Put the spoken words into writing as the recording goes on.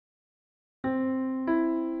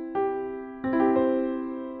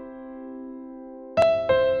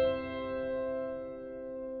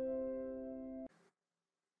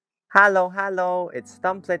Hallo, it's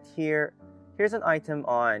Dumplet here. Here's an item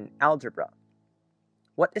on algebra.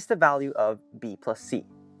 What is the value of b plus c?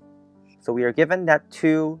 So we are given that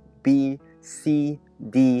 2b, c,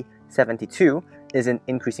 d, 72 is in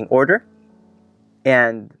increasing order.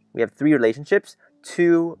 And we have three relationships.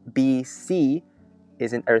 2bc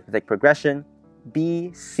is in arithmetic progression,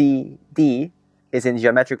 bcd is in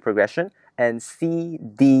geometric progression, and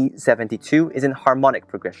cd72 is in harmonic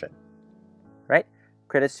progression. Right?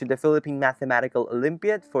 Credits to the Philippine Mathematical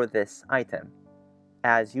Olympiad for this item.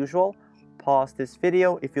 As usual, pause this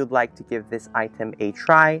video if you'd like to give this item a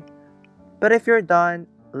try. But if you're done,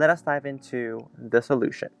 let us dive into the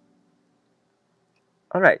solution.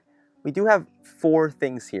 Alright, we do have four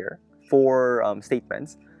things here, four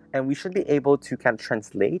statements, and we should be able to kind of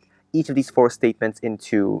translate each of these four statements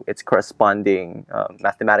into its corresponding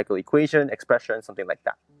mathematical equation, expression, something like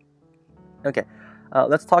that. Okay,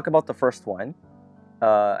 let's talk about the first one.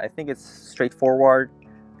 I think it's straightforward.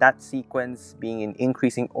 That sequence being in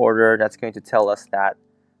increasing order, that's going to tell us that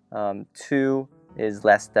 2 is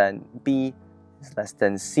less than b, is less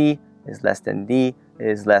than c, is less than d,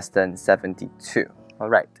 is less than 72. All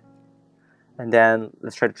right. And then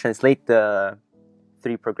let's try to translate the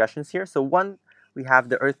three progressions here. So one, we have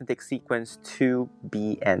the arithmetic sequence 2,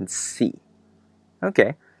 b, and c.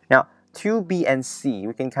 Okay. Now, 2, b, and c,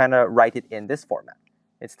 we can kind of write it in this format.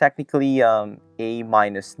 It's technically a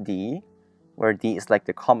minus d, where d is like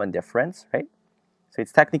the common difference, right? So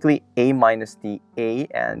it's technically a minus d, a,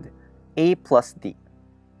 and a plus d.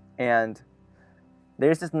 And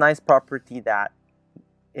there's this nice property that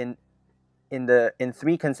in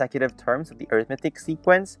three consecutive terms of the arithmetic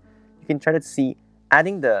sequence, you can try to see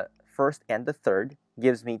adding the first and the third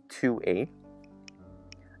gives me 2a,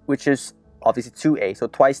 which is obviously 2a, so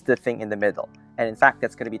twice the thing in the middle. And in fact,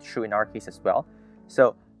 that's going to be true in our case as well.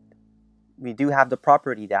 So we do have the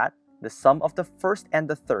property that the sum of the first and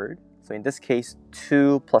the third, so in this case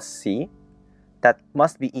 2 plus c, that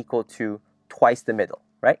must be equal to twice the middle,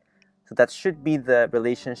 right? So that should be the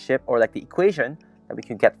relationship or like the equation that we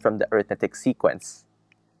can get from the arithmetic sequence.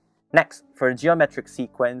 Next, for a geometric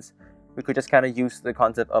sequence, we could just kind of use the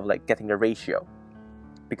concept of like getting the ratio,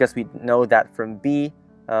 because we know that from b,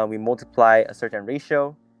 we multiply a certain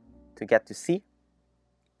ratio to get to c.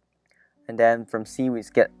 And then from c, we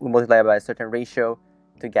multiply by a certain ratio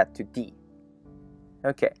to get to d.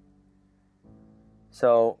 Okay.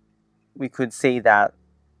 So we could say that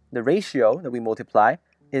the ratio that we multiply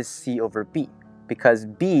is c over b, because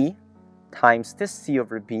b times this c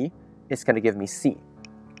over b is going to give me c.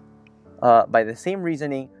 By the same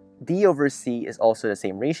reasoning, d over c is also the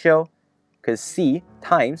same ratio, because c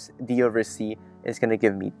times d over c is going to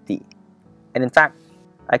give me d. And in fact,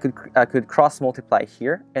 I could cross multiply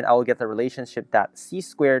here, and I will get the relationship that c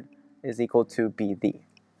squared is equal to bd.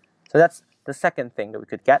 So that's the second thing that we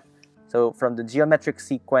could get. So from the geometric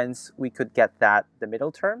sequence, we could get that the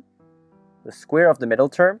middle term, the square of the middle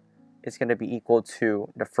term, is going to be equal to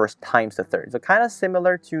the first times the third. So kind of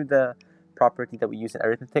similar to the property that we use in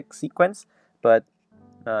arithmetic sequence, but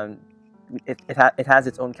it has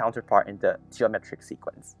its own counterpart in the geometric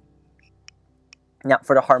sequence. Now,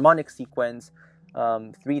 for the harmonic sequence,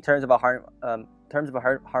 three terms of a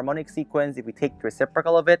harmonic sequence, if we take the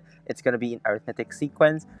reciprocal of it, it's going to be an arithmetic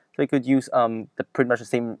sequence. So we could use pretty much the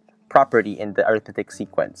same property in the arithmetic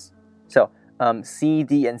sequence. So c,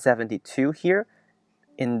 d, and 72 here,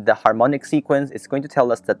 in the harmonic sequence, it's going to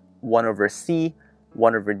tell us that 1 over c,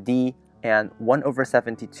 1 over d, and 1 over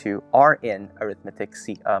 72 are in arithmetic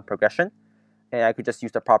progression. And I could just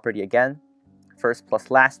use the property again, first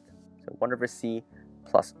plus last. So 1 over c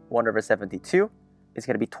plus 1 over 72 is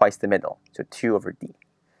going to be twice the middle, so 2 over d.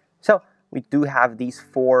 So we do have these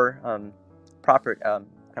four I'm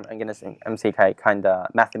going to say kind of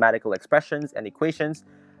mathematical expressions and equations.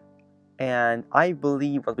 And I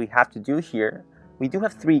believe what we have to do here, we do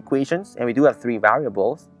have three equations, and we do have three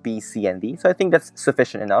variables, b, c, and d. So I think that's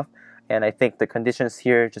sufficient enough. And I think the conditions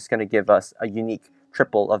here are just going to give us a unique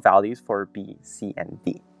triple of values for b, c, and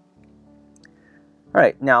d. All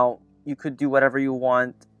right, now you could do whatever you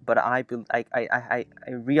want, but I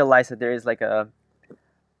realize that there is like an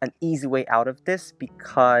easy way out of this,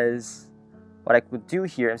 because what I could do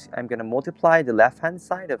here is I'm going to multiply the left-hand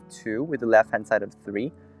side of 2 with the left-hand side of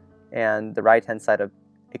 3, and the right-hand side of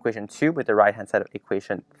equation 2 with the right-hand side of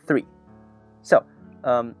equation 3. So,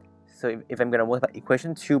 if I'm going to multiply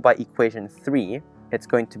equation 2 by equation 3, it's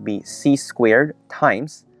going to be c squared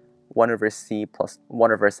times 1 over c plus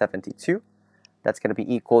 1 over 72. That's going to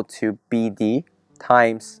be equal to bd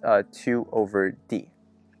times 2 over d.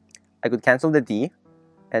 I could cancel the d,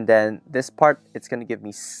 and then this part, it's going to give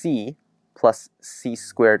me c plus c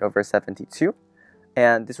squared over 72.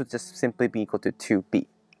 And this would just simply be equal to 2b.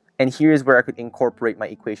 And here's where I could incorporate my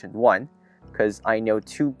equation 1, because I know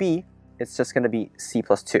 2b, it's just going to be c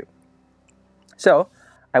plus 2. So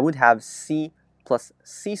I would have c plus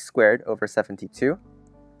c squared over 72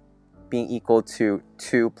 being equal to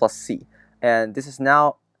 2 plus c. And this is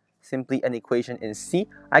now simply an equation in c.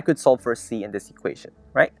 I could solve for c in this equation,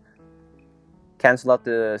 right? Cancel out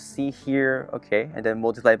the c here, okay, and then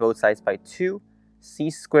multiply both sides by 2. C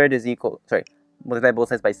squared is equal, multiply both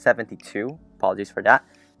sides by 72. Apologies for that.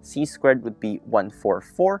 C squared would be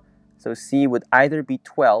 144. So c would either be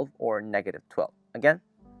 12 or negative 12. Again,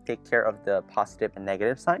 take care of the positive and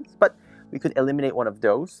negative signs, but we could eliminate one of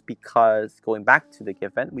those because going back to the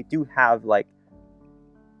given, we do have like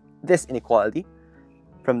this inequality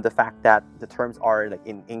from the fact that the terms are like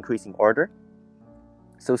in increasing order.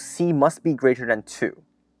 So c must be greater than 2.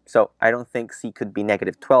 So I don't think c could be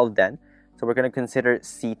negative 12 then. So we're going to consider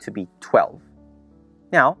c to be 12.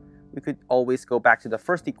 Now, we could always go back to the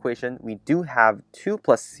first equation. We do have 2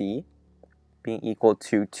 plus c being equal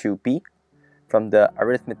to 2b from the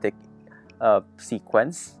arithmetic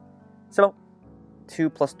sequence. So 2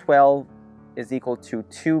 plus 12 is equal to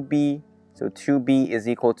 2b. So 2b is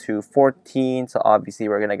equal to 14. So obviously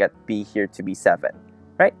we're going to get b here to be 7,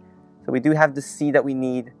 right? So we do have the c that we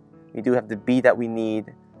need. We do have the b that we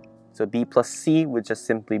need. So b plus c would just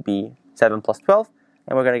simply be 7 plus 12.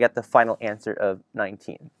 And we're going to get the final answer of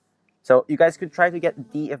 19. So you guys could try to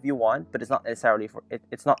get D if you want, but it's not necessary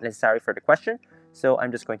for the question. So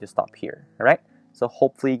I'm just going to stop here. All right. So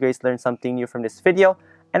hopefully you guys learned something new from this video,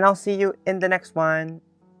 and I'll see you in the next one.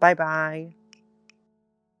 Bye bye.